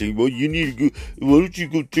y'all pussy. Well, you need to go. Why don't you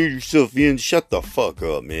go turn yourself in? Shut the fuck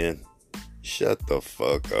up, man. Shut the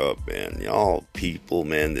fuck up, man. Y'all people,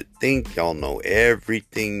 man, that think y'all know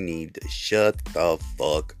everything need to shut the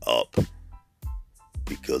fuck up.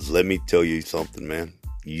 Because let me tell you something, man.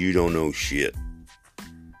 You don't know shit.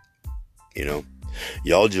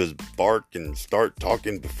 Y'all just bark and start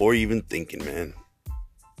talking before you even thinking, man.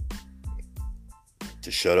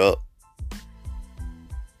 To shut up.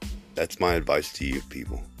 That's my advice to you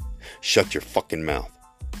people. Shut your fucking mouth.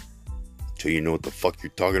 Until you know what the fuck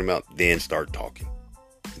you're talking about, then start talking.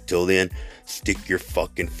 Until then, stick your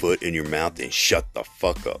fucking foot in your mouth and shut the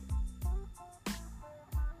fuck up.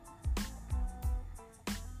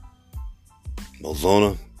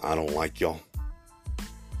 Ozona, I don't like y'all.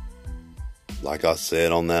 Like I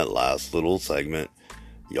said on that last little segment,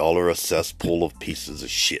 y'all are a cesspool of pieces of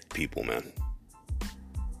shit people, man.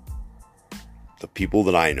 The people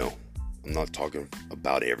that I know. I'm not talking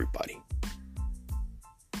about everybody.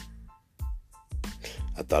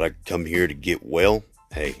 I thought I'd come here to get well.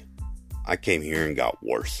 Hey, I came here and got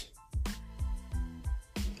worse.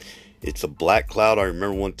 It's a black cloud. I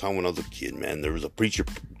remember one time when I was a kid, man, there was a preacher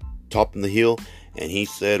topping the hill, and he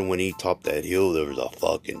said when he topped that hill, there was a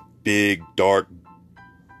fucking big, dark,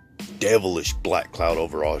 devilish black cloud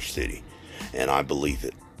over our city. And I believe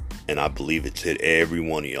it. And I believe it's hit every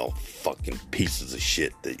one of y'all fucking pieces of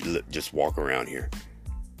shit that just walk around here.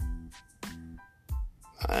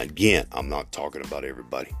 Again, I'm not talking about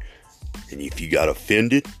everybody. And if you got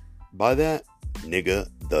offended by that, nigga,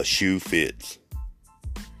 the shoe fits.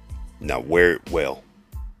 Now wear it well.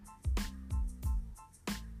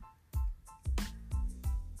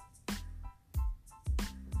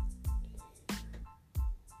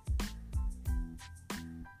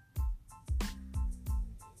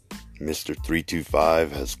 Mr.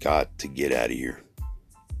 325 has got to get out of here.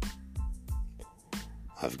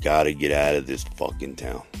 I've got to get out of this fucking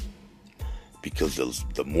town. Because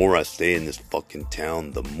the more I stay in this fucking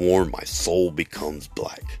town, the more my soul becomes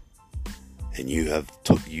black. And you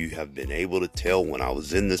have been able to tell when I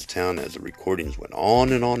was in this town as the recordings went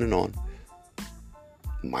on and on and on.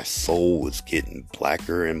 My soul was getting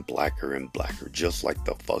blacker and blacker and blacker, just like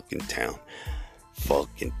the fucking town.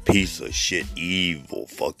 Fucking piece of shit, evil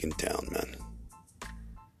fucking town, man.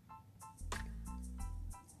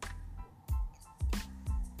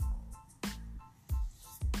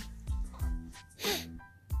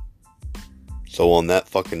 So on that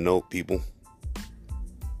fucking note, people,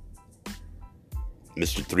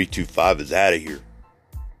 Mr. 325 is out of here.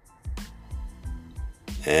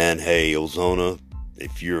 And hey, Ozona,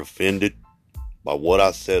 if you're offended by what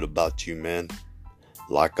I said about you, man,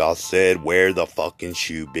 like I said, wear the fucking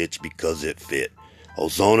shoe, bitch, because it fit.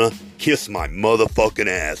 Ozona, kiss my motherfucking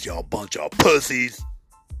ass, y'all bunch of pussies.